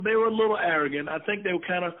They were a little arrogant. I think they were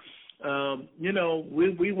kind of,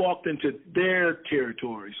 we walked into their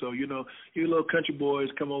territory. So, you little country boys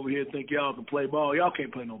come over here and think y'all can play ball. Y'all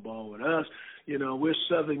can't play no ball with us. We're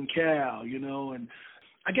Southern Cal, and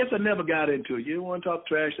I guess I never got into it. You want to talk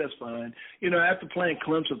trash, that's fine. After playing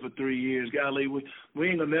Clemson for 3 years, golly, we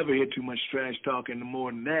ain't going to never hear too much trash talking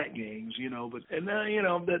more than that games,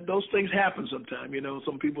 that those things happen sometimes.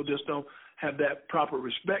 Some people just don't have that proper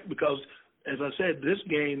respect because, as I said, this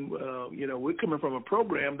game, we're coming from a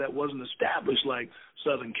program that wasn't established like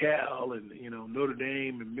Southern Cal and, Notre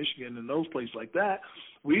Dame and Michigan and those places like that.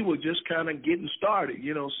 We were just kind of getting started.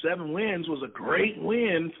 7 wins was a great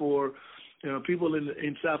win for, people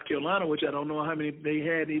in South Carolina, which I don't know how many they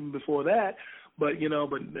had even before that. But,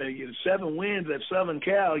 7 wins at Southern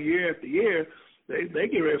Cal year after year, they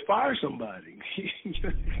get ready to fire somebody.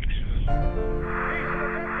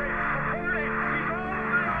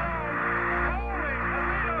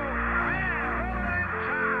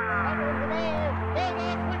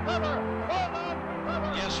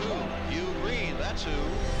 Guess who? Hugh Green, that's who.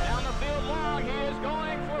 Down the field long, he is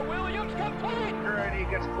going for Williams, complete. And he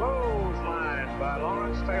gets clotheslined by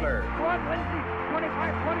Lawrence Taylor. 1, Lindsey,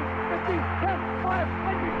 25, 20, 15, 10, 5,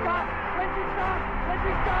 Lindsey stop, Lindsey stop,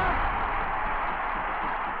 Lindsey stop.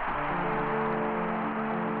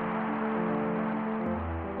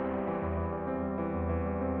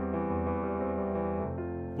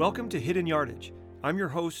 Welcome to Hidden Yardage. I'm your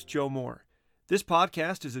host, Joe Moore. This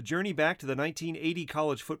podcast is a journey back to the 1980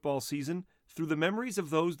 college football season through the memories of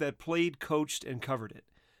those that played, coached, and covered it.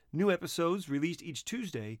 New episodes released each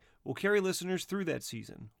Tuesday will carry listeners through that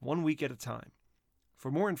season, 1 week at a time.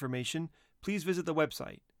 For more information, please visit the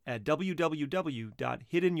website at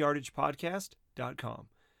www.hiddenyardagepodcast.com.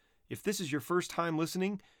 If this is your first time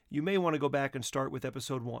listening, you may want to go back and start with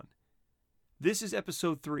episode 1. This is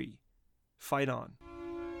episode 3, Fight On.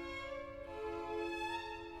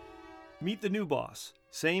 Meet the new boss,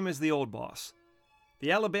 same as the old boss.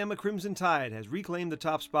 The Alabama Crimson Tide has reclaimed the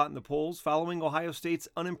top spot in the polls following Ohio State's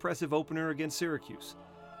unimpressive opener against Syracuse.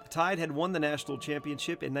 The Tide had won the national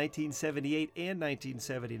championship in 1978 and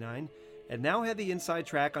 1979, and now had the inside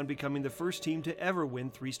track on becoming the first team to ever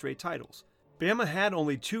win 3 straight titles. Bama had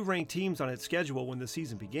only 2 ranked teams on its schedule when the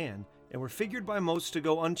season began, and were figured by most to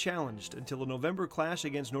go unchallenged until a November clash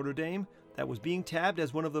against Notre Dame that was being tabbed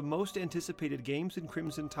as one of the most anticipated games in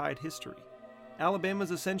Crimson Tide history.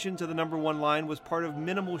 Alabama's ascension to the number 1 line was part of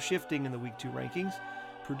minimal shifting in the Week 2 rankings.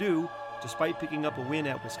 Purdue, despite picking up a win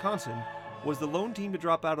at Wisconsin, was the lone team to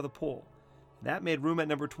drop out of the poll. That made room at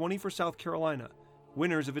number 20 for South Carolina,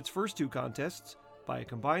 winners of its first 2 contests by a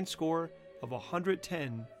combined score of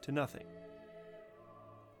 110-0.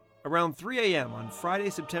 Around 3 a.m. on Friday,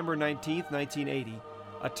 September 19, 1980,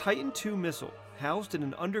 a Titan II missile, housed in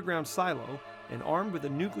an underground silo and armed with a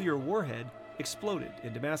nuclear warhead, exploded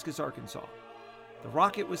in Damascus, Arkansas. The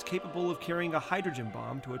rocket was capable of carrying a hydrogen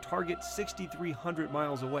bomb to a target 6,300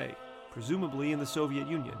 miles away, presumably in the Soviet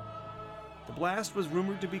Union. The blast was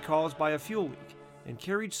rumored to be caused by a fuel leak and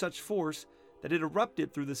carried such force that it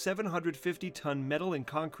erupted through the 750-ton metal and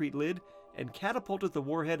concrete lid and catapulted the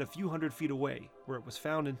warhead a few hundred feet away, where it was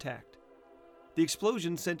found intact. The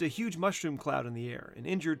explosion sent a huge mushroom cloud in the air and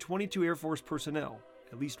injured 22 Air Force personnel,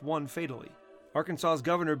 at least 1 fatally. Arkansas's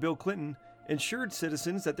Governor Bill Clinton ensured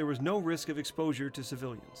citizens that there was no risk of exposure to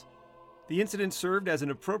civilians. The incident served as an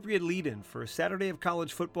appropriate lead-in for a Saturday of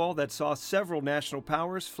college football that saw several national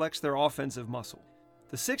powers flex their offensive muscle.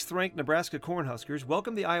 The 6th-ranked Nebraska Cornhuskers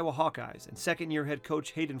welcomed the Iowa Hawkeyes and second-year head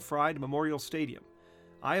coach Hayden Fry to Memorial Stadium.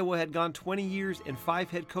 Iowa had gone 20 years and 5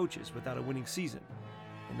 head coaches without a winning season.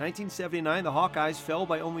 In 1979, the Hawkeyes fell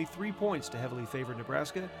by only 3 points to heavily favored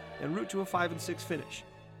Nebraska en route to a 5-6 finish.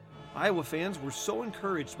 Iowa fans were so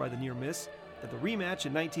encouraged by the near miss that the rematch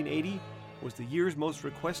in 1980 was the year's most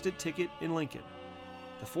requested ticket in Lincoln.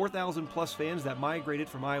 The 4,000-plus fans that migrated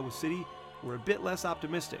from Iowa City were a bit less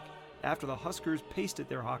optimistic after the Huskers pasted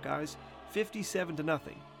their Hawkeyes 57-0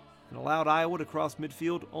 and allowed Iowa to cross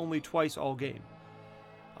midfield only twice all game.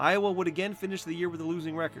 Iowa would again finish the year with a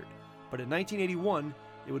losing record, but in 1981,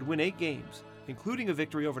 it would win 8 games, including a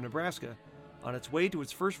victory over Nebraska, on its way to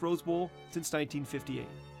its first Rose Bowl since 1958.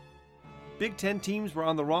 Big Ten teams were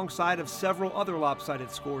on the wrong side of several other lopsided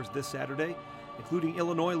scores this Saturday, including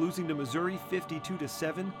Illinois losing to Missouri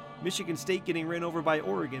 52-7, Michigan State getting ran over by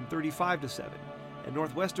Oregon 35-7, and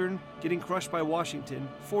Northwestern getting crushed by Washington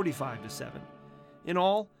 45-7. In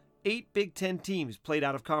all, 8 Big Ten teams played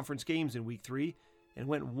out of conference games in Week 3 and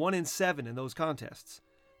went 1-7 in those contests.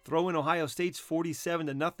 Throw in Ohio State's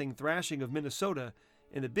 47-0 thrashing of Minnesota,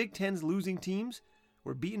 and the Big Ten's losing teams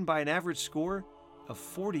were beaten by an average score of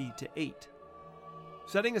 40-8.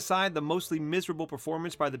 Setting aside the mostly miserable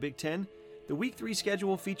performance by the Big Ten, the Week 3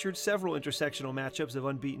 schedule featured several intersectional matchups of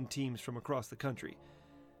unbeaten teams from across the country.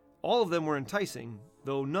 All of them were enticing,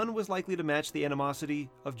 though none was likely to match the animosity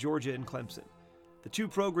of Georgia and Clemson. The two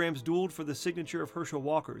programs dueled for the signature of Herschel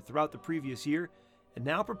Walker throughout the previous year, and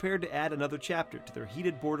now prepared to add another chapter to their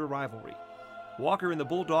heated border rivalry. Walker and the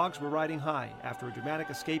Bulldogs were riding high after a dramatic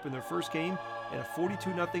escape in their first game and a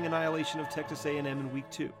 42-0 annihilation of Texas A&M in Week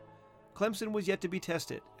 2. Clemson was yet to be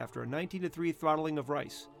tested after a 19-3 throttling of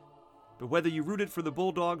Rice. But whether you rooted for the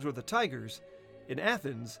Bulldogs or the Tigers, in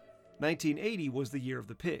Athens, 1980 was the year of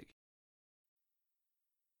the pig.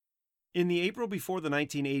 In the April before the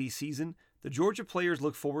 1980 season, the Georgia players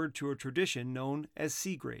looked forward to a tradition known as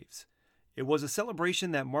Seagraves. It was a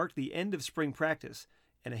celebration that marked the end of spring practice,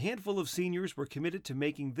 and a handful of seniors were committed to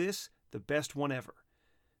making this the best one ever.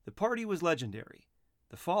 The party was legendary,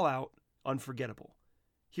 the fallout unforgettable.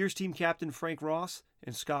 Here's team captain Frank Ross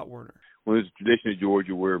and Scott Werner. Well, there's a tradition in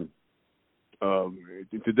Georgia where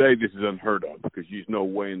today this is unheard of because there's no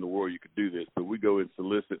way in the world you could do this, but we go and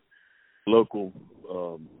solicit local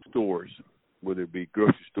stores, whether it be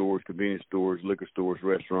grocery stores, convenience stores, liquor stores,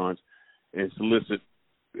 restaurants, and solicit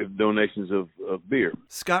donations of beer.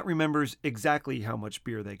 Scott remembers exactly how much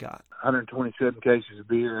beer they got. 127 cases of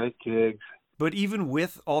beer, 8 kegs. But even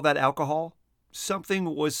with all that alcohol,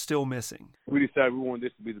 something was still missing. We decided we wanted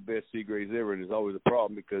this to be the best Seagraves ever, and there's always a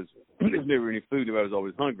problem because there's never any food. Everybody was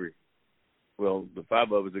always hungry. Well, the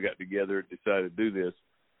 5 of us that got together decided to do this,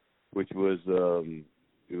 which was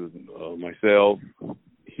myself,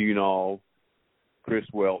 Hugh Nall, Chris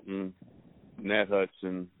Welton, Nat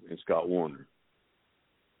Hudson, and Scott Warner.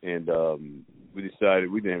 And we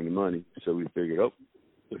decided we didn't have any money, so we figured,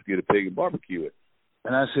 let's get a pig and barbecue it.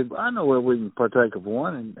 And I said, I know where we can partake of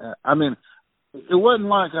one. And it wasn't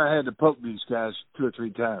like I had to poke these guys 2 or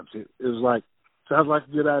 3 times. It was like, sounds like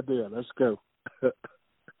a good idea. Let's go.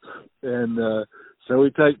 And so we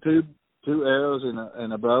take two arrows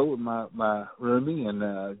and a bow with my roomie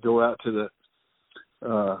and go out to the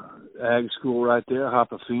ag school right there,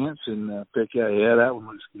 hop a fence and pick out. Yeah, that one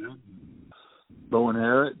looks good. Bow and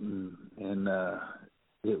arrow it, and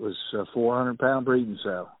it was a 400-pound breeding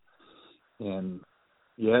sow. And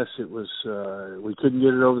yes, it was. We couldn't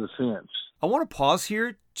get it over the fence. I want to pause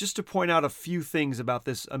here just to point out a few things about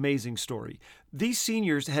this amazing story. These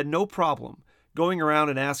seniors had no problem going around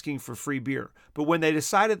and asking for free beer, but when they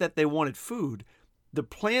decided that they wanted food, the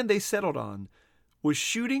plan they settled on was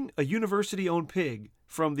shooting a university-owned pig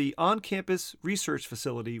from the on-campus research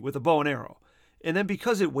facility with a bow and arrow. And then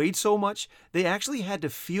because it weighed so much, they actually had to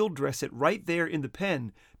field dress it right there in the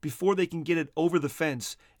pen before they can get it over the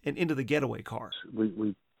fence and into the getaway car.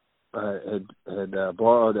 We had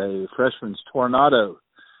borrowed a freshman's Tornado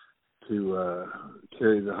to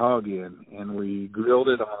carry the hog in, and we grilled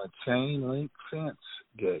it on a chain-link fence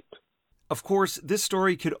gate. Of course, this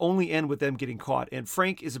story could only end with them getting caught, and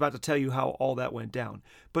Frank is about to tell you how all that went down.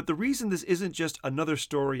 But the reason this isn't just another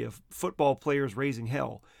story of football players raising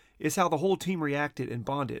hell is how the whole team reacted and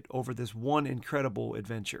bonded over this one incredible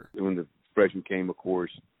adventure. When the freshmen came, of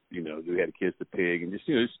course, we had to kiss the pig and just,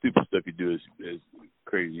 stupid stuff you do as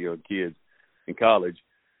crazy young kids in college.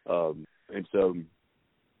 And so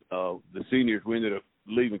the seniors, we ended up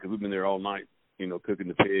leaving because we've been there all night, cooking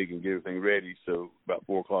the pig and getting everything ready. So about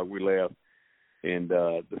 4 o'clock we left. And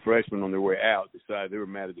the freshmen on their way out decided they were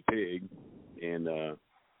mad at the pig. And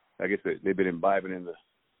I guess they've been imbibing in the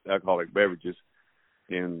alcoholic beverages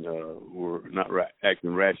and were not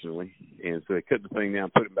acting rationally. And so they cut the thing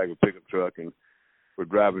down, put it back in a pickup truck, and we're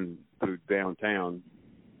driving through downtown,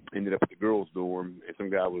 ended up at the girls' dorm, and some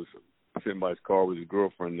guy was sitting by his car with his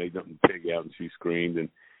girlfriend. They dumped the pig out, and she screamed, and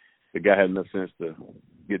the guy had enough sense to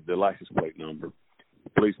get the license plate number. The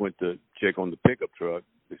police went to check on the pickup truck.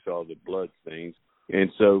 They saw the blood stains.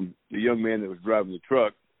 And so the young man that was driving the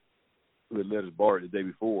truck, who had let us borrow it the day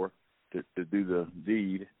before to do the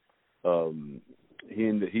deed,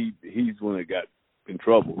 he's the one that got in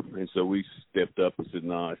trouble. And so we stepped up and said,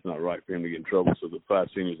 no, it's not right for him to get in trouble. So the 5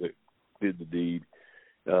 seniors that did the deed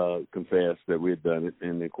confessed that we had done it.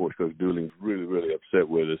 And, of course, Coach Dooling was really, really upset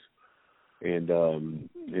with us and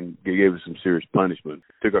gave us some serious punishment.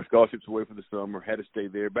 Took our scholarships away for the summer, had to stay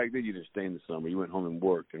there. Back then you didn't stay in the summer. You went home and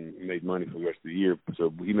worked and made money for the rest of the year.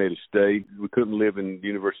 So he made us stay. We couldn't live in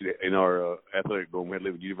our athletic dorm. We had to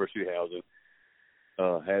live in university housing.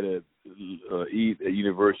 Had to eat at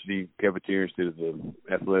university cafeteria instead of the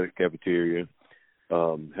athletic cafeteria.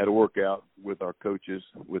 Had to work out with our coaches,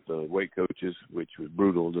 with the weight coaches, which was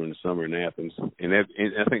brutal during the summer in Athens. And I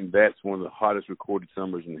think that's one of the hottest recorded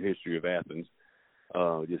summers in the history of Athens.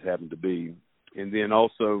 Just happened to be. And then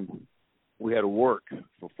also we had to work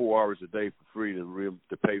for 4 hours a day for free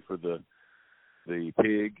to pay for the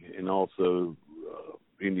pig and also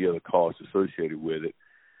any other costs associated with it.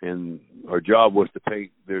 And our job was to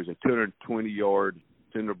paint. There's a 220-yard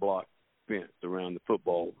cinder block fence around the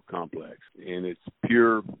football complex, and it's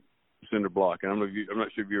pure cinder block. And I'm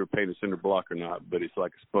not sure if you ever painted cinder block or not, but it's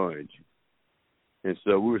like a sponge. And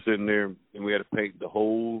so we were sitting there, and we had to paint the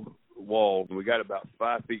whole wall, and we got about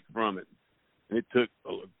 5 feet from it. And it took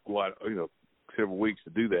several weeks to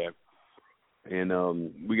do that.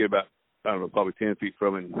 And we get about, probably 10 feet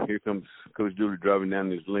from it, and here comes Coach Dooley driving down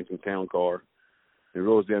in his Lincoln Town car. He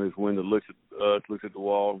rolls down his window, looks at us, looks at the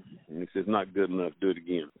wall, and he says, "Not good enough, do it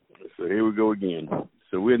again." So here we go again.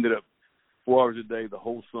 So we ended up 4 hours a day the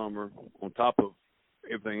whole summer, on top of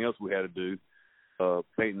everything else we had to do,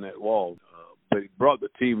 painting that wall. But it brought the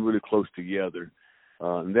team really close together.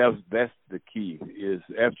 And that's the key, is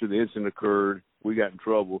after the incident occurred, we got in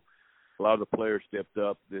trouble. A lot of the players stepped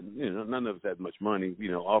up. And, none of us had much money,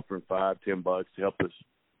 offering $5-10 to help us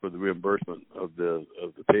for the reimbursement of the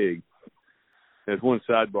pig. There's one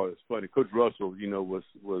sidebar that's funny. Coach Russell,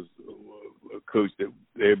 was a coach that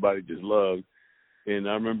everybody just loved. And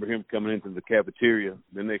I remember him coming into the cafeteria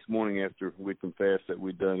the next morning after we confessed that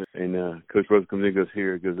we'd done it. And Coach Russell comes in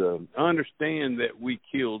and goes, "I understand that we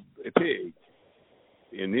killed a pig."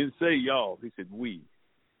 And he didn't say y'all. He said we,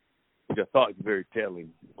 which I thought was very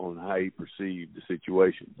telling on how he perceived the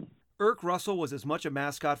situation. Erk Russell was as much a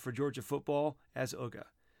mascot for Georgia football as Uga.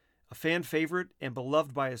 A fan favorite and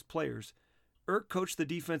beloved by his players, Erk coached the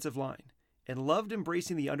defensive line and loved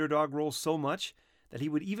embracing the underdog role so much that he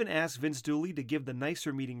would even ask Vince Dooley to give the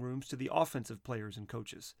nicer meeting rooms to the offensive players and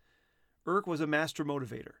coaches. Erk was a master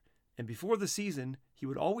motivator, and before the season, he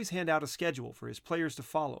would always hand out a schedule for his players to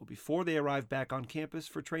follow before they arrived back on campus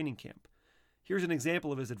for training camp. Here's an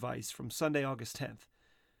example of his advice from Sunday, August 10th.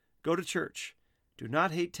 Go to church. Do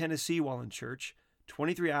not hate Tennessee while in church.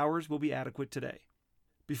 23 hours will be adequate today.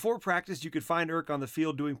 Before practice, you could find Erk on the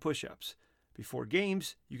field doing push-ups. Before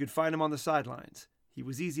games, you could find him on the sidelines. He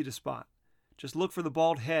was easy to spot. Just look for the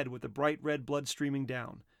bald head with the bright red blood streaming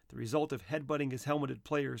down, the result of headbutting his helmeted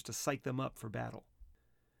players to psych them up for battle.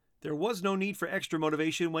 There was no need for extra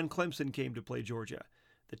motivation when Clemson came to play Georgia.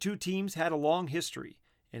 The two teams had a long history,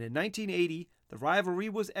 and in 1980, the rivalry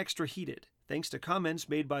was extra heated, thanks to comments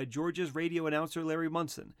made by Georgia's radio announcer Larry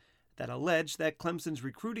Munson that alleged that Clemson's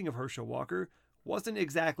recruiting of Herschel Walker wasn't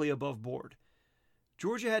exactly above board.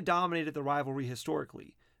 Georgia had dominated the rivalry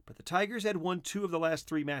historically, but the Tigers had won 2 of the last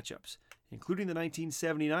 3 matchups, including the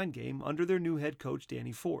 1979 game under their new head coach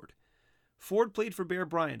Danny Ford. Ford played for Bear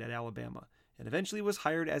Bryant at Alabama and eventually was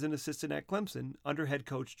hired as an assistant at Clemson under head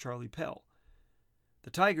coach Charlie Pell. The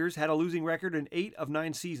Tigers had a losing record in 8 of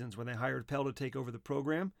 9 seasons when they hired Pell to take over the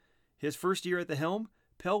program. His first year at the helm,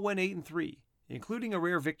 Pell went 8-3, including a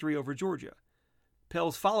rare victory over Georgia.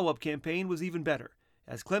 Pell's follow-up campaign was even better,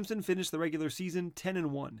 as Clemson finished the regular season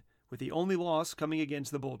 10-1, with the only loss coming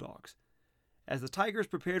against the Bulldogs. As the Tigers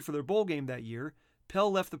prepared for their bowl game that year,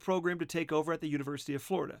 Pell left the program to take over at the University of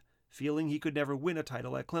Florida, feeling he could never win a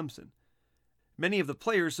title at Clemson. Many of the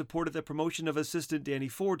players supported the promotion of assistant Danny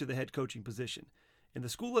Ford to the head coaching position, and the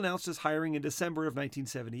school announced his hiring in December of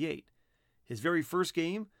 1978. His very first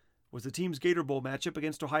game was the team's Gator Bowl matchup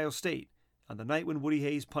against Ohio State, on the night when Woody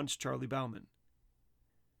Hayes punched Charlie Bauman.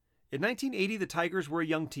 In 1980, the Tigers were a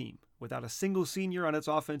young team, without a single senior on its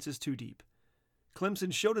offenses too deep.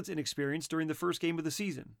 Clemson showed its inexperience during the first game of the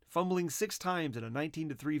season, fumbling 6 times in a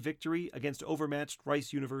 19-3 victory against overmatched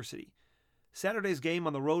Rice University. Saturday's game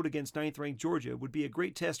on the road against 9th-ranked Georgia would be a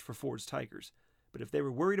great test for Ford's Tigers, but if they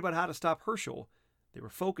were worried about how to stop Herschel, they were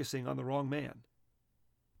focusing on the wrong man.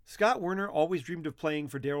 Scott Werner always dreamed of playing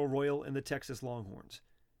for Darrell Royal and the Texas Longhorns.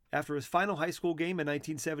 After his final high school game in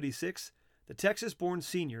 1976, the Texas-born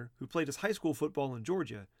senior, who played his high school football in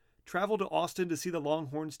Georgia, traveled to Austin to see the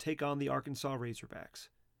Longhorns take on the Arkansas Razorbacks.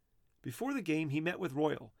 Before the game, he met with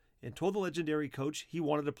Royal and told the legendary coach he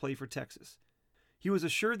wanted to play for Texas. He was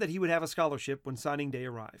assured that he would have a scholarship when signing day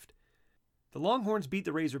arrived. The Longhorns beat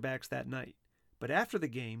the Razorbacks that night, but after the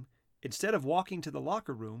game, instead of walking to the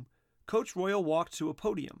locker room, Coach Royal walked to a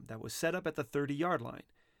podium that was set up at the 30-yard line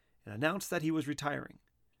and announced that he was retiring.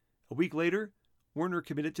 A week later, Werner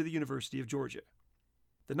committed to the University of Georgia.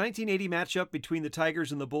 The 1980 matchup between the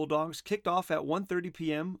Tigers and the Bulldogs kicked off at 1:30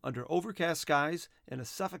 p.m. under overcast skies and a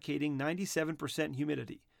suffocating 97%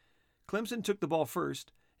 humidity. Clemson took the ball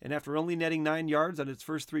first, and after only netting 9 yards on its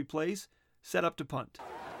first 3 plays, set up to punt.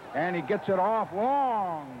 And he gets it off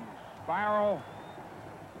long. Spiral.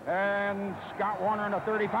 And Scott Warner in the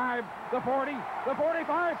 35, the 40, the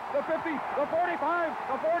 45, the 50, the 45,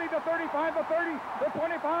 the 40, the 35, the 30, the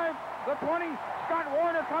 25, the 20. Scott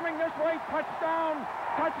Warner coming this way. Touchdown!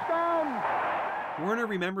 Touchdown! Warner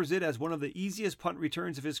remembers it as one of the easiest punt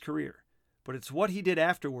returns of his career, but it's what he did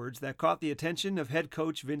afterwards that caught the attention of head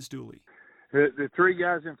coach Vince Dooley. The three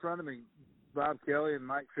guys in front of me, Bob Kelly and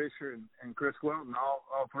Mike Fisher and Chris Welton,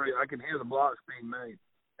 all three, I can hear the blocks being made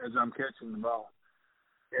as I'm catching the ball.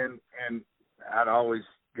 And I'd always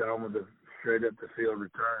go with the straight up the field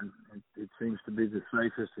return. It seems to be the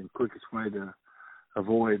safest and quickest way to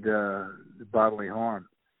avoid bodily harm.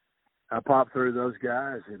 I popped through those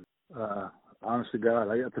guys, and honest to God,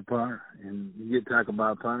 I got the punter. And you get tackled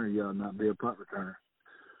by a punter, you ought not be a punt returner.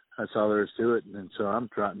 That's all there is to it. And so I'm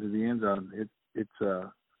trotting to the end zone. It's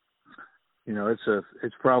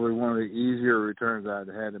probably one of the easier returns I'd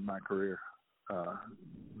had in my career,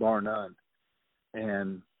 bar none.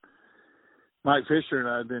 And Mike Fisher and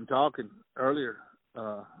I had been talking earlier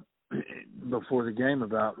before the game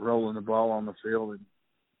about rolling the ball on the field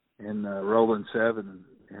and rolling seven.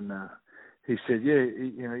 And he said, "Yeah,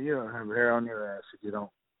 you don't have hair on your ass if you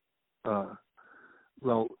don't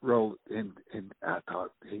roll." And I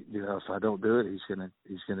thought, if I don't do it,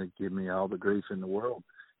 he's gonna give me all the grief in the world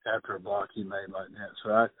after a block he made like that.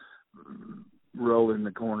 So I roll in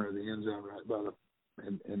the corner of the end zone right by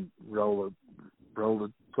and roll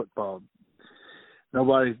the football.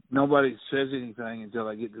 Nobody says anything until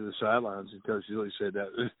I get to the sidelines, and Coach Dooley said that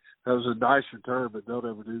was a nice return, but don't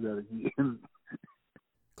ever do that again.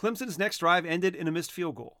 Clemson's next drive ended in a missed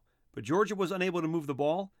field goal, but Georgia was unable to move the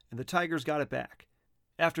ball, and the Tigers got it back.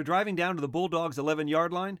 After driving down to the Bulldogs'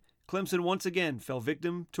 11-yard line, Clemson once again fell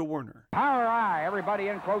victim to Warner. Power eye. Everybody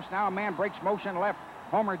in close now. A man breaks motion left.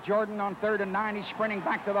 Homer Jordan on 3rd and 9. He's sprinting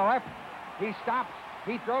back to the left. He stops.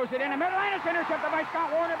 He throws it in the middle, and it's intercepted by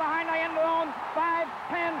Scott Warner behind the end zone. 5,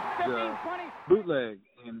 10, 15, 20. Bootleg,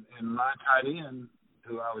 and my tight end,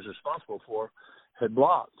 who I was responsible for, had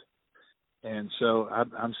blocked. And so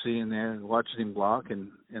I'm sitting there and watching him block,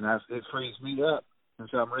 and it frees me up. And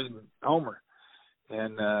so I'm reading Homer.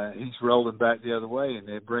 And he's rolling back the other way, and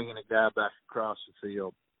they're bringing a guy back across the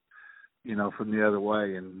field, from the other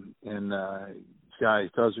way. And this guy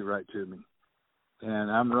throws it right to me.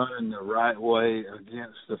 And I'm running the right way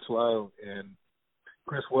against the flow, and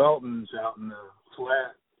Chris Welton's out in the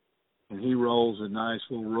flat, and he rolls a nice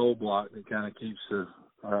little roll block that kind of keeps the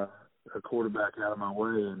quarterback out of my way,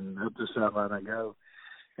 and up the sideline I go.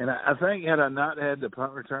 And I think had I not had the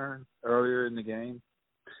punt return earlier in the game,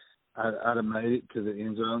 I'd have made it to the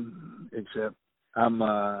end zone. Except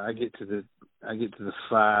I get to the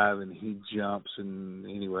 5, and he jumps, and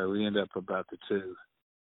anyway, we end up about the 2.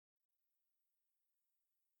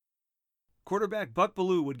 Quarterback Buck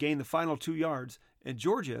Bellew would gain the final 2 yards, and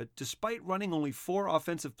Georgia, despite running only 4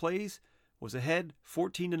 offensive plays, was ahead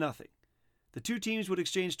 14-0. The two teams would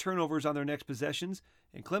exchange turnovers on their next possessions,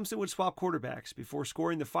 and Clemson would swap quarterbacks before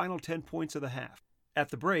scoring the final 10 points of the half. At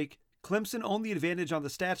the break, Clemson owned the advantage on the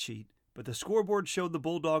stat sheet, but the scoreboard showed the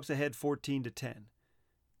Bulldogs ahead 14-10.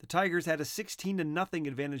 The Tigers had a 16-0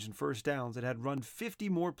 advantage in first downs and had run 50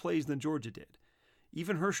 more plays than Georgia did.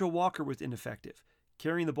 Even Herschel Walker was ineffective,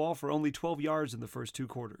 carrying the ball for only 12 yards in the first 2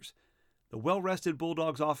 quarters. The well-rested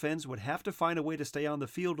Bulldogs offense would have to find a way to stay on the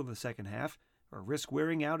field in the second half or risk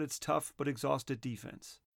wearing out its tough but exhausted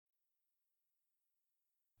defense.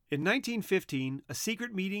 In 1915, a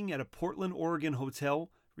secret meeting at a Portland, Oregon hotel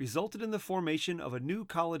resulted in the formation of a new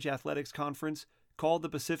college athletics conference called the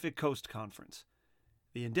Pacific Coast Conference.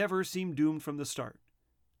 The endeavor seemed doomed from the start.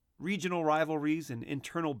 Regional rivalries and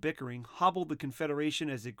internal bickering hobbled the Confederation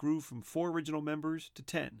as it grew from 4 original members to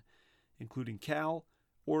 10, including Cal,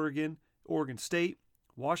 Oregon, Oregon State,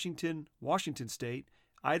 Washington, Washington State,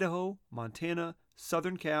 Idaho, Montana,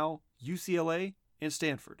 Southern Cal, UCLA, and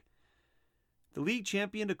Stanford. The league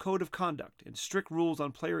championed a code of conduct and strict rules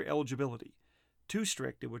on player eligibility, too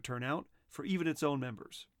strict, it would turn out, for even its own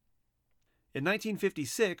members. In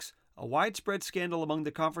 1956, a widespread scandal among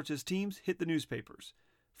the conference's teams hit the newspapers.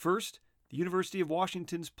 First, the University of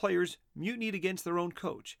Washington's players mutinied against their own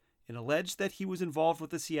coach and alleged that he was involved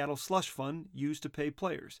with the Seattle slush fund used to pay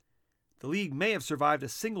players. The league may have survived a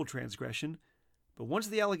single transgression, but once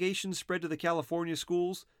the allegations spread to the California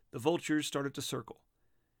schools, the vultures started to circle.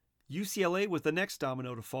 UCLA was the next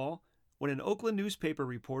domino to fall when an Oakland newspaper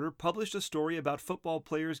reporter published a story about football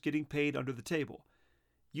players getting paid under the table.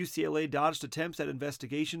 UCLA dodged attempts at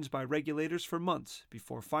investigations by regulators for months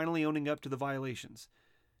before finally owning up to the violations.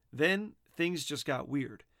 Then, things just got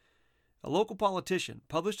weird. A local politician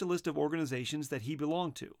published a list of organizations that he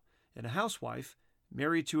belonged to, and a housewife,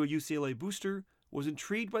 married to a UCLA booster, was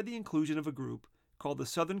intrigued by the inclusion of a group called the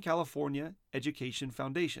Southern California Education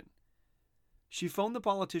Foundation. She phoned the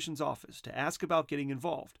politician's office to ask about getting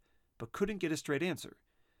involved, but couldn't get a straight answer.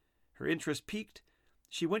 Her interest piqued.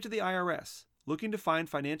 She went to the IRS, looking to find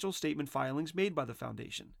financial statement filings made by the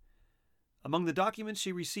foundation. Among the documents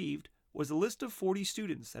she received was a list of 40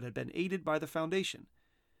 students that had been aided by the foundation.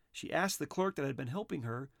 She asked the clerk that had been helping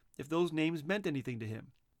her if those names meant anything to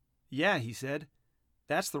him. "Yeah," he said.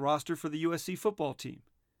 "That's the roster for the USC football team."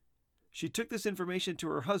 She took this information to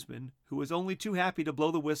her husband, who was only too happy to blow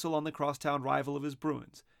the whistle on the crosstown rival of his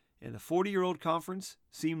Bruins, and the 40-year-old conference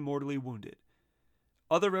seemed mortally wounded.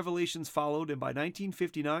 Other revelations followed, and by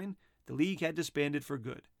 1959, the league had disbanded for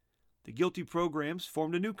good. The guilty programs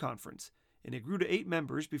formed a new conference, and it grew to 8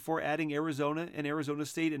 members before adding Arizona and Arizona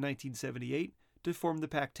State in 1978 to form the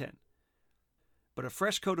Pac-10. But a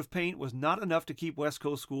fresh coat of paint was not enough to keep West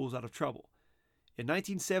Coast schools out of trouble. In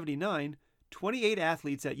 1979, 28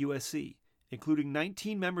 athletes at USC, including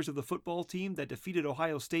 19 members of the football team that defeated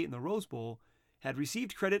Ohio State in the Rose Bowl, had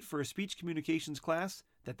received credit for a speech communications class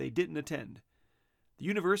that they didn't attend. The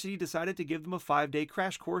university decided to give them a 5-day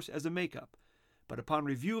crash course as a makeup, but upon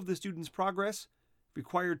review of the students' progress,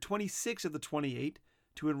 required 26 of the 28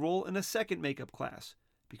 to enroll in a second makeup class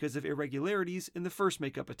because of irregularities in the first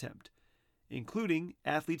makeup attempt, including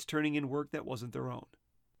athletes turning in work that wasn't their own.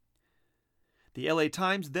 The LA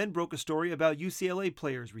Times then broke a story about UCLA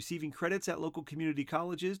players receiving credits at local community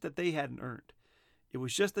colleges that they hadn't earned. It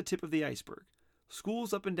was just the tip of the iceberg.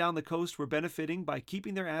 Schools up and down the coast were benefiting by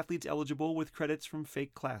keeping their athletes eligible with credits from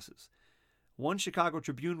fake classes. One Chicago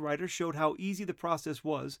Tribune writer showed how easy the process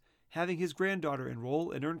was, having his granddaughter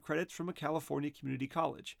enroll and earn credits from a California community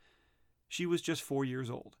college. She was just 4 years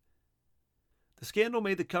old. The scandal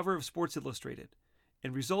made the cover of Sports Illustrated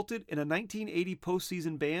and resulted in a 1980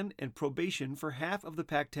 postseason ban and probation for half of the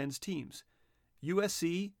Pac-10's teams.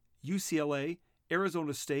 USC, UCLA,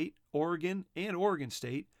 Arizona State, Oregon, and Oregon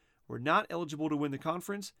State were not eligible to win the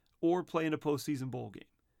conference or play in a postseason bowl game.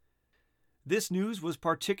 This news was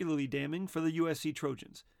particularly damning for the USC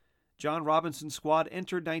Trojans. John Robinson's squad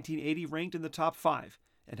entered 1980 ranked in the top 5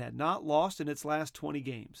 and had not lost in its last 20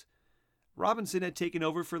 games. Robinson had taken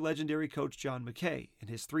over for legendary coach John McKay in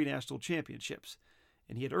his 3 national championships,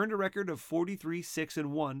 and he had earned a record of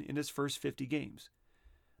 43-6-1 in his first 50 games.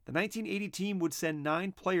 The 1980 team would send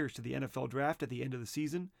 9 players to the NFL draft at the end of the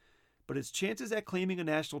season, but its chances at claiming a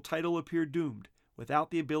national title appeared doomed without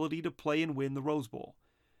the ability to play and win the Rose Bowl.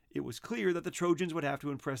 It was clear that the Trojans would have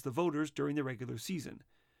to impress the voters during the regular season.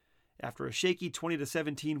 After a shaky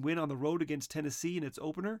 20-17 win on the road against Tennessee in its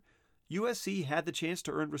opener, USC had the chance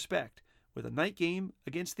to earn respect with a night game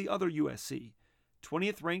against the other USC,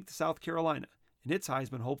 20th-ranked South Carolina, and its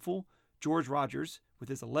Heisman hopeful, George Rogers, with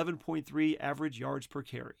his 11.3 average yards per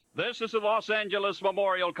carry. This is the Los Angeles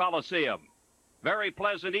Memorial Coliseum. Very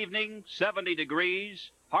pleasant evening, 70 degrees,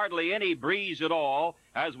 hardly any breeze at all,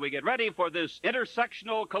 as we get ready for this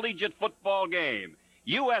intersectional collegiate football game,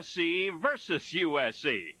 USC versus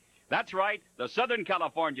USC. That's right, the Southern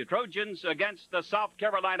California Trojans against the South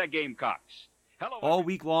Carolina Gamecocks. Hello, all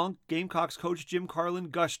week long, Gamecocks coach Jim Carlin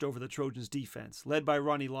gushed over the Trojans' defense, led by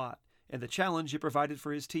Ronnie Lott, and the challenge it provided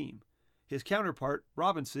for his team. His counterpart,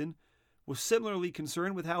 Robinson, was similarly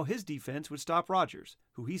concerned with how his defense would stop Rogers,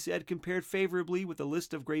 who he said compared favorably with a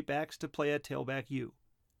list of great backs to play at tailback U.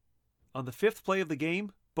 On the 5th play of the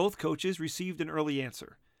game, both coaches received an early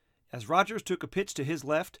answer. As Rogers took a pitch to his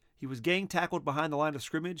left, he was gang tackled behind the line of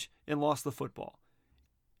scrimmage and lost the football.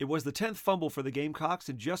 It was the 10th fumble for the Gamecocks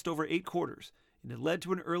in just over 8 quarters, and it led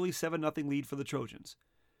to an early 7-0 lead for the Trojans.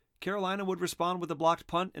 Carolina would respond with a blocked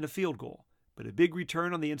punt and a field goal, but a big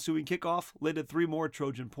return on the ensuing kickoff led to 3 more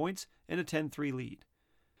Trojan points and a 10-3 lead.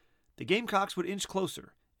 The Gamecocks would inch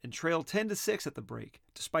closer and trail 10-6 at the break,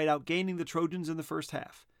 despite outgaining the Trojans in the first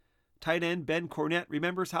half. Tight end Ben Cornett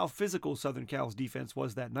remembers how physical Southern Cal's defense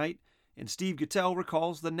was that night, and Steve Gattel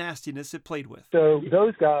recalls the nastiness it played with. So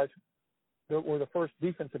those guys were the first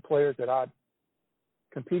defensive players that I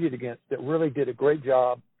competed against that really did a great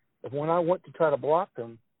job of when I went to try to block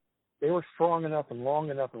them, they were strong enough and long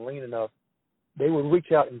enough and lean enough. They would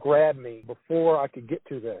reach out and grab me before I could get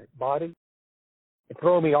to the body and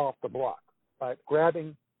throw me off the block by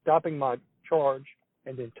grabbing, stopping my charge,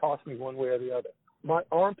 and then toss me one way or the other. My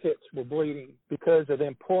armpits were bleeding because of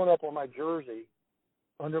them pulling up on my jersey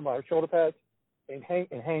under my shoulder pads and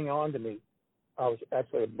hang on to me. I was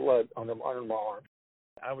actually blood under my arm.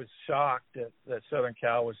 I was shocked that Southern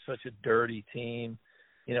Cal was such a dirty team.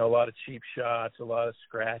 You know, a lot of cheap shots, a lot of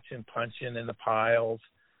scratching, punching in the piles,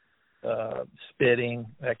 spitting,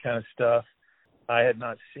 that kind of stuff. I had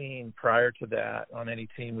not seen prior to that on any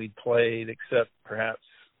team we'd played except perhaps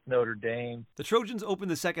Notre Dame. The Trojans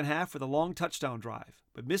opened the second half with a long touchdown drive,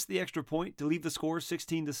 but missed the extra point to leave the score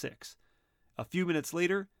 16-6. A few minutes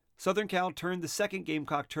later, Southern Cal turned the second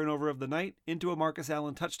Gamecock turnover of the night into a Marcus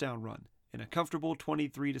Allen touchdown run in a comfortable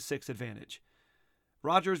 23-6 advantage.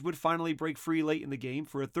 Rogers would finally break free late in the game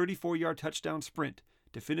for a 34-yard touchdown sprint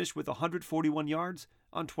to finish with 141 yards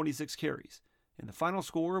on 26 carries, and the final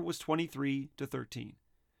score was 23-13.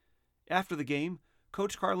 After the game,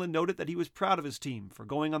 Coach Carlin noted that he was proud of his team for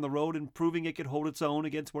going on the road and proving it could hold its own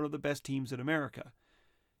against one of the best teams in America.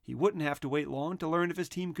 He wouldn't have to wait long to learn if his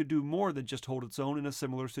team could do more than just hold its own in a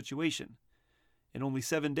similar situation. In only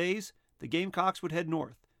 7 days, the Gamecocks would head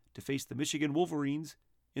north to face the Michigan Wolverines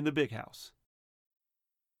in the Big House.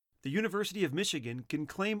 The University of Michigan can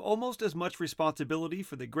claim almost as much responsibility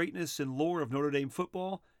for the greatness and lore of Notre Dame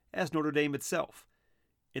football as Notre Dame itself.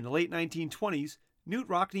 In the late 1920s, Knute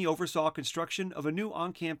Rockne oversaw construction of a new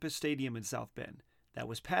on-campus stadium in South Bend that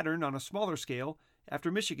was patterned on a smaller scale after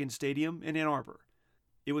Michigan Stadium in Ann Arbor.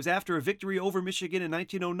 It was after a victory over Michigan in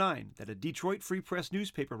 1909 that a Detroit Free Press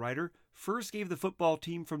newspaper writer first gave the football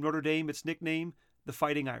team from Notre Dame its nickname, the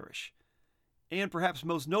Fighting Irish. And perhaps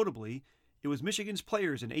most notably, it was Michigan's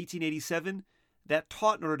players in 1887 that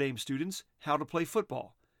taught Notre Dame students how to play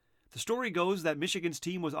football. The story goes that Michigan's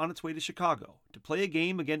team was on its way to Chicago to play a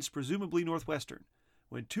game against presumably Northwestern,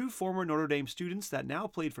 when 2 former Notre Dame students that now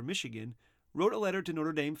played for Michigan wrote a letter to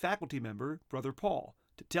Notre Dame faculty member, Brother Paul,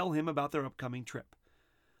 to tell him about their upcoming trip.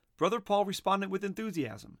 Brother Paul responded with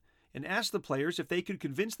enthusiasm and asked the players if they could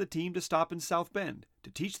convince the team to stop in South Bend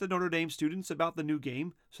to teach the Notre Dame students about the new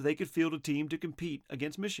game so they could field a team to compete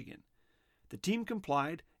against Michigan. The team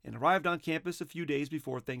complied and arrived on campus a few days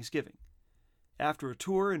before Thanksgiving. After a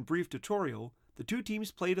tour and brief tutorial, the 2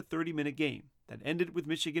 teams played a 30-minute game that ended with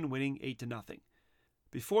Michigan winning 8-0.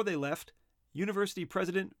 Before they left, University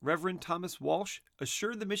President Reverend Thomas Walsh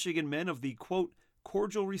assured the Michigan men of the, quote,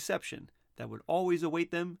 cordial reception that would always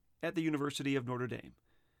await them at the University of Notre Dame.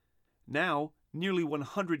 Now, nearly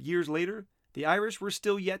 100 years later, the Irish were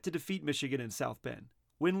still yet to defeat Michigan in South Bend,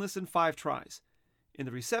 winless in 5 tries, and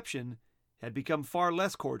the reception had become far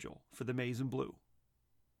less cordial for the Maize and Blue.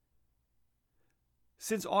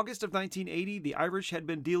 Since August of 1980, the Irish had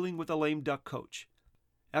been dealing with a lame duck coach.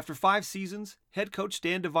 After 5 seasons, head coach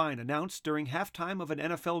Dan Devine announced during halftime of an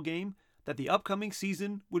NFL game that the upcoming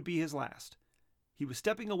season would be his last. He was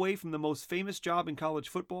stepping away from the most famous job in college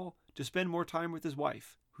football to spend more time with his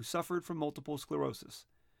wife, who suffered from multiple sclerosis.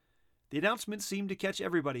 The announcement seemed to catch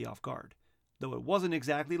everybody off guard, though it wasn't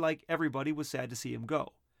exactly like everybody was sad to see him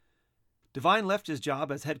go. Devine left his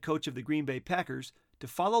job as head coach of the Green Bay Packers to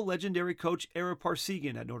follow legendary coach Ara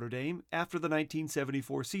Parseghian at Notre Dame after the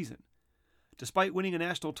 1974 season. Despite winning a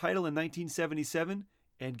national title in 1977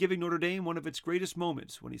 and giving Notre Dame one of its greatest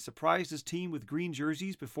moments when he surprised his team with green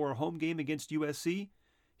jerseys before a home game against USC,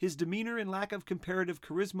 his demeanor and lack of comparative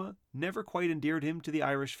charisma never quite endeared him to the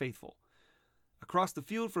Irish faithful. Across the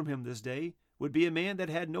field from him this day would be a man that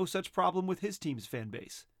had no such problem with his team's fan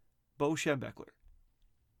base, Bo Schembechler.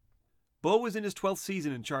 Bo was in his 12th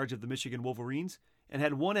season in charge of the Michigan Wolverines and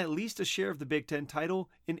had won at least a share of the Big Ten title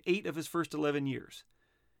in 8 of his first 11 years.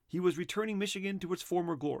 He was returning Michigan to its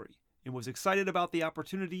former glory and was excited about the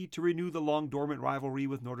opportunity to renew the long-dormant rivalry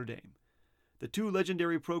with Notre Dame. The 2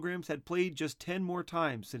 legendary programs had played just 10 more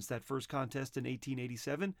times since that first contest in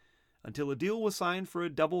 1887, until a deal was signed for a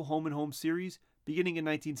double home-and-home series beginning in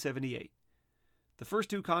 1978. The first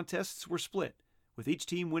 2 contests were split, with each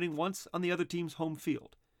team winning once on the other team's home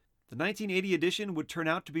field. The 1980 edition would turn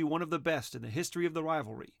out to be one of the best in the history of the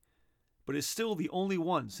rivalry, but is still the only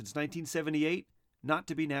one since 1978 not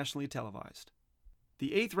to be nationally televised.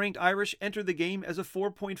 The 8th-ranked Irish entered the game as a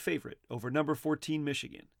 4-point favorite over number 14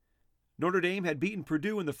 Michigan. Notre Dame had beaten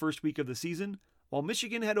Purdue in the first week of the season, while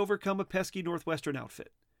Michigan had overcome a pesky Northwestern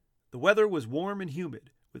outfit. The weather was warm and humid,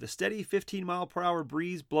 with a steady 15-mile-per-hour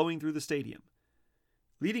breeze blowing through the stadium.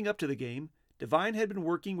 Leading up to the game, Devine had been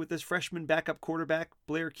working with his freshman backup quarterback,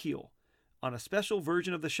 Blair Keel, on a special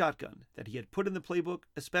version of the shotgun that he had put in the playbook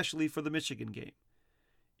especially for the Michigan game.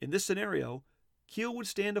 In this scenario, Keel would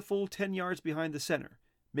stand a full 10 yards behind the center,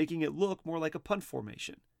 making it look more like a punt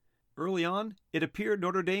formation. Early on, it appeared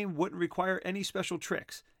Notre Dame wouldn't require any special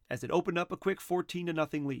tricks, as it opened up a quick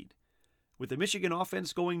 14-0 lead. With the Michigan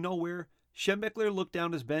offense going nowhere, Schembechler looked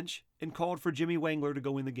down his bench and called for Jimmy Wangler to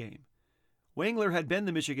go in the game. Wangler had been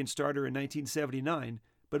the Michigan starter in 1979,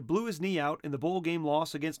 but blew his knee out in the bowl game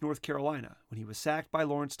loss against North Carolina when he was sacked by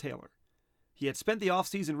Lawrence Taylor. He had spent the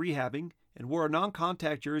offseason rehabbing and wore a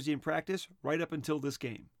non-contact jersey in practice right up until this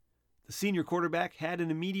game. The senior quarterback had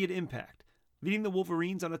an immediate impact, leading the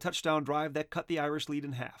Wolverines on a touchdown drive that cut the Irish lead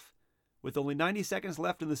in half. With only 90 seconds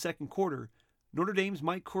left in the second quarter, Notre Dame's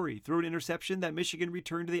Mike Curry threw an interception that Michigan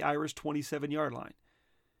returned to the Irish 27-yard line.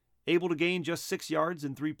 Able to gain just 6 yards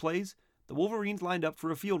in 3 plays, the Wolverines lined up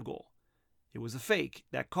for a field goal. It was a fake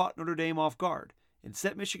that caught Notre Dame off guard and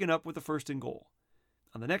set Michigan up with a 1st and goal.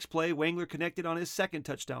 On the next play, Wangler connected on his 2nd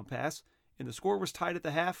touchdown pass, and the score was tied at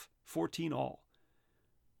the half, 14-all.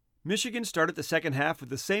 Michigan started the second half with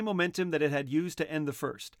the same momentum that it had used to end the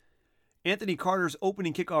first. Anthony Carter's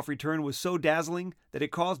opening kickoff return was so dazzling that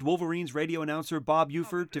it caused Wolverines radio announcer Bob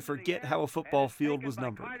Buford to forget how a football field was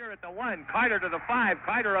numbered. Carter at the 1, Carter to the 5,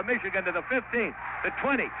 Carter of Michigan to the 15, the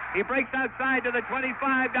 20. He breaks outside to the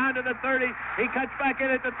 25, down to the 30. He cuts back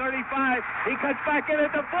in at the 35. He cuts back in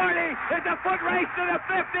at the 40. It's a foot race to the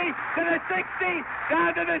 50, to the 60,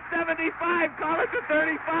 down to the 75. Call it the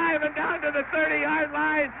 35 and down to the 30-yard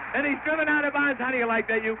line. And he's driven out of bounds. How do you like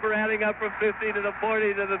that, Ufer, adding up from 50 to the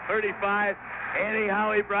 40 to the 35?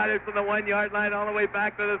 Anyhow, he brought it from the 1-yard line all the way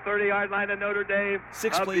back to the 30-yard line of Notre Dame.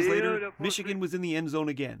 6 plays later, Michigan was in the end zone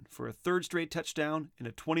again for a 3rd straight touchdown and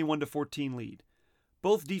a 21-14 lead.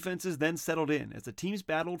 Both defenses then settled in as the teams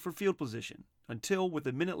battled for field position until, with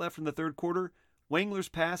a minute left in the 3rd quarter, Wangler's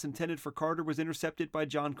pass intended for Carter was intercepted by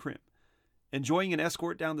John Krim. Enjoying an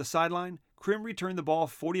escort down the sideline, Krim returned the ball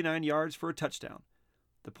 49 yards for a touchdown.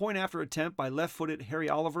 The point-after attempt by left-footed Harry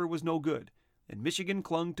Oliver was no good, and Michigan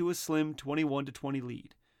clung to a slim 21-20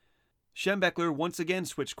 lead. Schembechler once again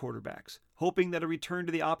switched quarterbacks, hoping that a return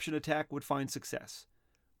to the option attack would find success.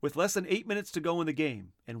 With less than 8 minutes to go in the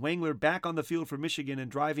game, and Wangler back on the field for Michigan and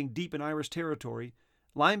driving deep in Irish territory,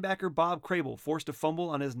 linebacker Bob Crable forced a fumble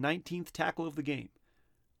on his 19th tackle of the game.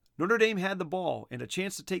 Notre Dame had the ball and a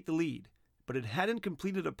chance to take the lead, but it hadn't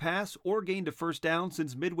completed a pass or gained a 1st down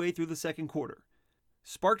since midway through the 2nd quarter.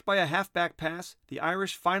 Sparked by a halfback pass, the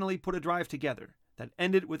Irish finally put a drive together that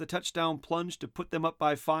ended with a touchdown plunge to put them up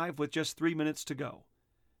by 5 with just 3 minutes to go.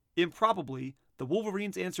 Improbably, the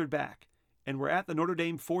Wolverines answered back and were at the Notre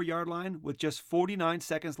Dame 4-yard line with just 49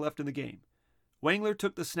 seconds left in the game. Wangler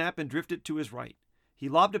took the snap and drifted to his right. He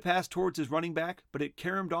lobbed a pass towards his running back, but it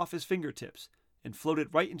caromed off his fingertips and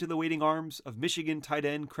floated right into the waiting arms of Michigan tight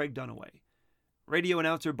end Craig Dunaway. Radio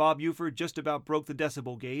announcer Bob Buford just about broke the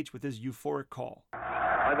decibel gauge with his euphoric call.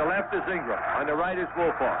 On the left is Ingram. On the right is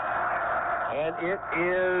Wolford. And it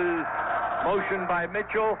is motion by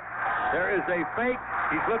Mitchell. There is a fake.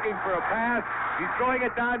 He's looking for a pass. He's throwing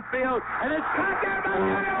it downfield. And it's caught there by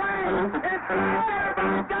Dunaway. It's caught there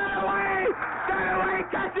by Dunaway. Dunaway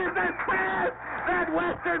catches that pass. That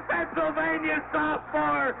Western Pennsylvania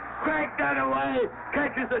sophomore, Craig Dunaway,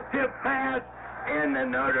 catches a tip pass in the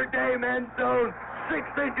Notre Dame end zone, 6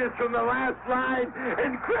 inches from the last line,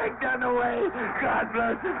 and Craig Dunaway, God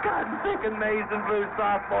bless his cotton-picking maize and blue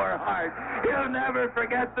sophomore heart. He'll never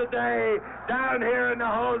forget the day down here in the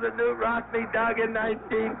hole that Newt Rockne dug in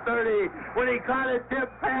 1930 when he caught a tip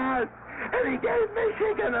pass and he gave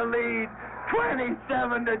Michigan a lead,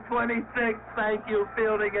 27-26. Thank you,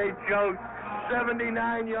 Fielding A. Jones.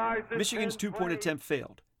 79 yards. Michigan's 2-point attempt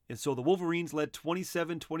failed, and so the Wolverines led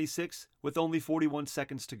 27-26 with only 41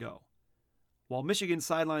 seconds to go. While Michigan's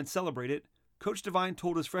sideline celebrated, Coach Devine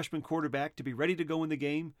told his freshman quarterback to be ready to go in the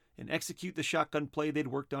game and execute the shotgun play they'd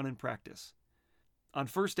worked on in practice. On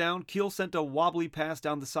 1st down, Keel sent a wobbly pass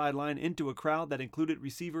down the sideline into a crowd that included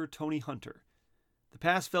receiver Tony Hunter. The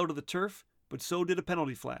pass fell to the turf, but so did a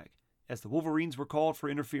penalty flag, as the Wolverines were called for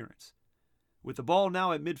interference. With the ball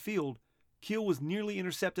now at midfield, Keel was nearly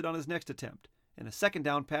intercepted on his next attempt, and a 2nd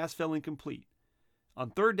down pass fell incomplete. On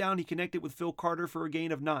 3rd down, he connected with Phil Carter for a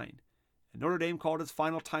gain of 9, and Notre Dame called its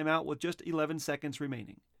final timeout with just 11 seconds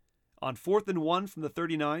remaining. On 4th and 1 from the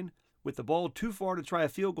 39, with the ball too far to try a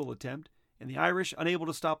field goal attempt, and the Irish unable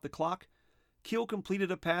to stop the clock, Keel completed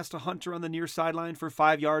a pass to Hunter on the near sideline for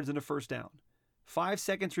 5 yards and a 1st down. 5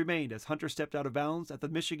 seconds remained as Hunter stepped out of bounds at the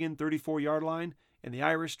Michigan 34-yard line, and the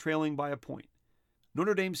Irish trailing by a point.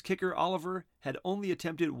 Notre Dame's kicker Oliver had only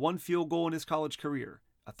attempted 1 field goal in his college career,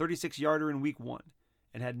 a 36-yarder in Week 1,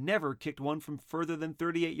 and had never kicked one from further than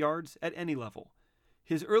 38 yards at any level.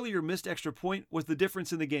 His earlier missed extra point was the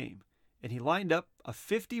difference in the game, and he lined up a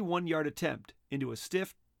 51-yard attempt into a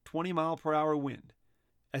stiff 20-mile-per-hour wind.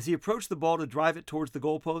 As he approached the ball to drive it towards the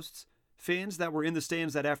goalposts, fans that were in the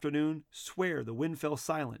stands that afternoon swear the wind fell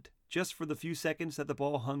silent just for the few seconds that the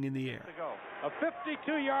ball hung in the air. A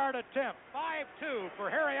 52-yard attempt, 5-2 for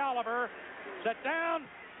Harry Oliver. Set down,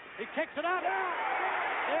 he kicks it out.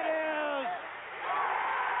 It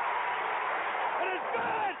is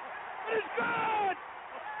good! It is good!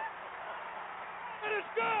 It is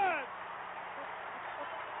good!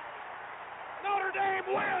 Notre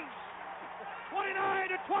Dame wins!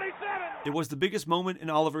 29-27! It was the biggest moment in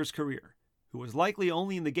Oliver's career, who was likely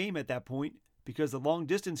only in the game at that point because the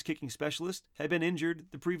long-distance kicking specialist had been injured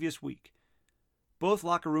the previous week. Both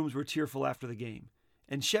locker rooms were tearful after the game,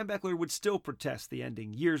 and Schembechler would still protest the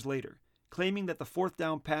ending years later, claiming that the fourth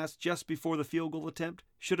down pass just before the field goal attempt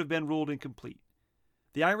should have been ruled incomplete.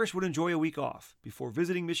 The Irish would enjoy a week off before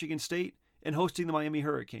visiting Michigan State and hosting the Miami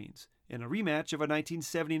Hurricanes in a rematch of a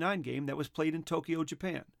 1979 game that was played in Tokyo,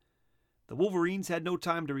 Japan. The Wolverines had no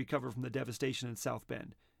time to recover from the devastation in South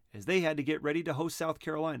Bend, as they had to get ready to host South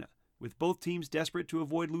Carolina, with both teams desperate to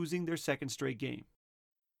avoid losing their second straight game.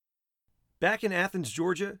 Back in Athens,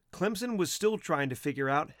 Georgia, Clemson was still trying to figure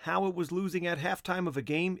out how it was losing at halftime of a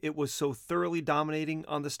game it was so thoroughly dominating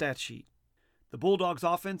on the stat sheet. The Bulldogs'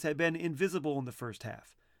 offense had been invisible in the first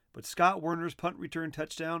half, but Scott Werner's punt return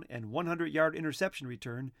touchdown and 100-yard interception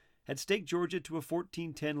return had staked Georgia to a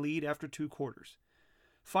 14-10 lead after 2 quarters.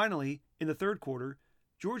 Finally, in the third quarter,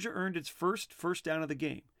 Georgia earned its first down of the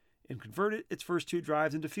game and converted its first 2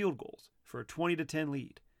 drives into field goals for a 20-10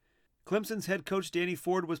 lead. Clemson's head coach Danny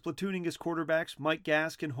Ford was platooning his quarterbacks Mike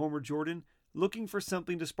Gask and Homer Jordan, looking for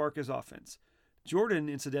something to spark his offense. Jordan,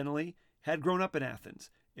 incidentally, had grown up in Athens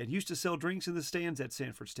and used to sell drinks in the stands at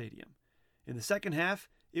Sanford Stadium. In the second half,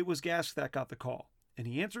 it was Gask that got the call, and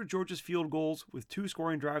he answered Georgia's field goals with 2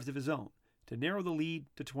 scoring drives of his own to narrow the lead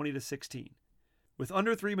to 20-16. With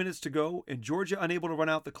under 3 minutes to go and Georgia unable to run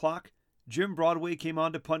out the clock, Jim Broadway came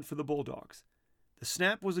on to punt for the Bulldogs. The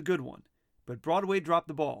snap was a good one, but Broadway dropped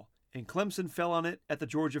the ball, and Clemson fell on it at the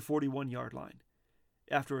Georgia 41-yard line.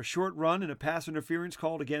 After a short run and a pass interference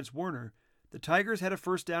called against Werner, the Tigers had a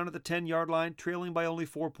first down at the 10-yard line, trailing by only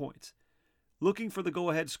 4 points. Looking for the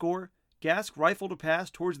go-ahead score, Gask rifled a pass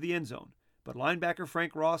towards the end zone, but linebacker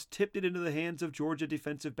Frank Ross tipped it into the hands of Georgia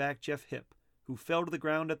defensive back Jeff Hipp, who fell to the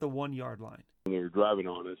ground at the 1-yard line. When they were driving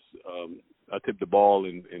on us, I tipped the ball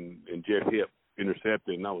and Jeff Hipp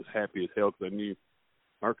intercepted, and I was happy as hell because I knew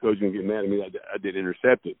our coach was going to get mad at me. I did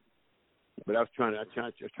intercept it. But I was trying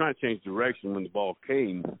to change direction when the ball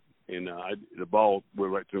came, and the ball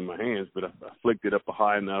went right through my hands, but I flicked it up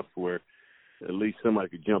high enough where at least somebody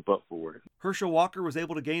could jump up for it. Herschel Walker was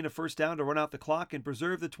able to gain a first down to run out the clock and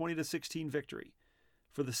preserve the 20-16 victory.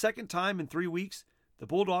 For the second time in 3 weeks, the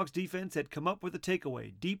Bulldogs' defense had come up with a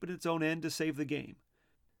takeaway deep in its own end to save the game.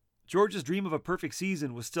 Georgia's dream of a perfect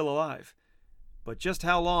season was still alive, but just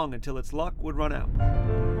how long until its luck would run out?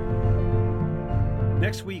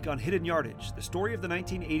 Next week on Hidden Yardage, the story of the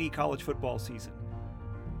 1980 college football season.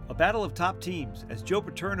 A battle of top teams as Joe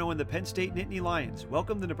Paterno and the Penn State Nittany Lions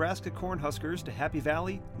welcome the Nebraska Cornhuskers to Happy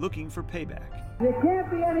Valley looking for payback. You can't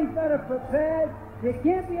be any better prepared. You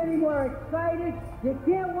can't be any more excited. You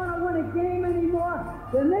can't want to win a game anymore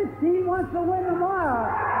than this team wants to win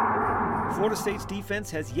tomorrow. Florida State's defense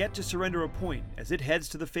has yet to surrender a point as it heads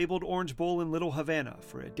to the fabled Orange Bowl in Little Havana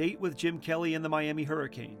for a date with Jim Kelly and the Miami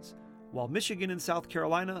Hurricanes, while Michigan and South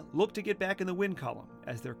Carolina look to get back in the win column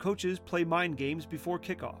as their coaches play mind games before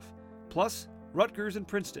kickoff. Plus, Rutgers and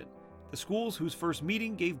Princeton, the schools whose first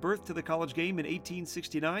meeting gave birth to the college game in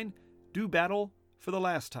 1869, do battle for the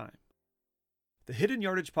last time. The Hidden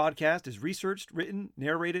Yardage podcast is researched, written,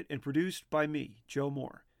 narrated, and produced by me, Joe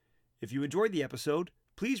Moore. If you enjoyed the episode,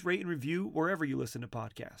 please rate and review wherever you listen to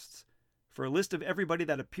podcasts. For a list of everybody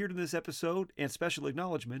that appeared in this episode and special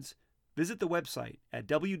acknowledgments, visit the website at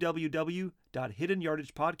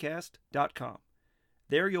www.hiddanyardagepodcast.com.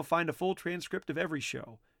 There you'll find a full transcript of every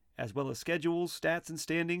show, as well as schedules, stats, and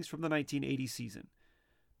standings from the 1980 season.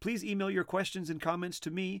 Please email your questions and comments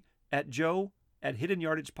to me at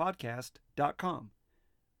joe@hiddanyardagepodcast.com.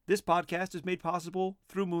 This podcast is made possible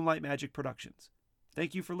through Moonlight Magic Productions.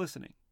 Thank you for listening.